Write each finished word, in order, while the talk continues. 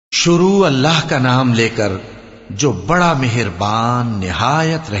शुरू अल्लाह का नाम लेकर जो बड़ा मेहरबान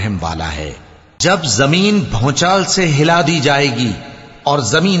निहायत रहम वाला है। जब जमीन भौचाल से हिला दी जाएगी और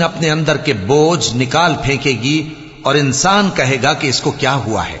जमीन अपने अंदर के बोझ निकाल फेंकेगी और इंसान कहेगा कि इसको क्या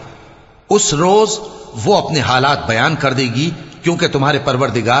हुआ है, उस रोज वो अपने हालात बयान कर देगी, क्योंकि तुम्हारे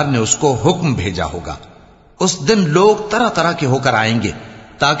परवरदिगार ने उसको हुक्म भेजा होगा। उस दिन लोग तरह तरह के होकर आएंगे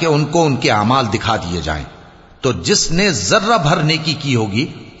ताकि उनको उनके अमाल दिखा दिए जाएं। तो जिसने जर्रा भर नेकी की होगी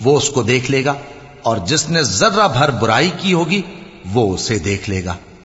वो उसको देख लेगा और जिसने जर्रा भर बुराई की होगी वो उसे देख लेगा।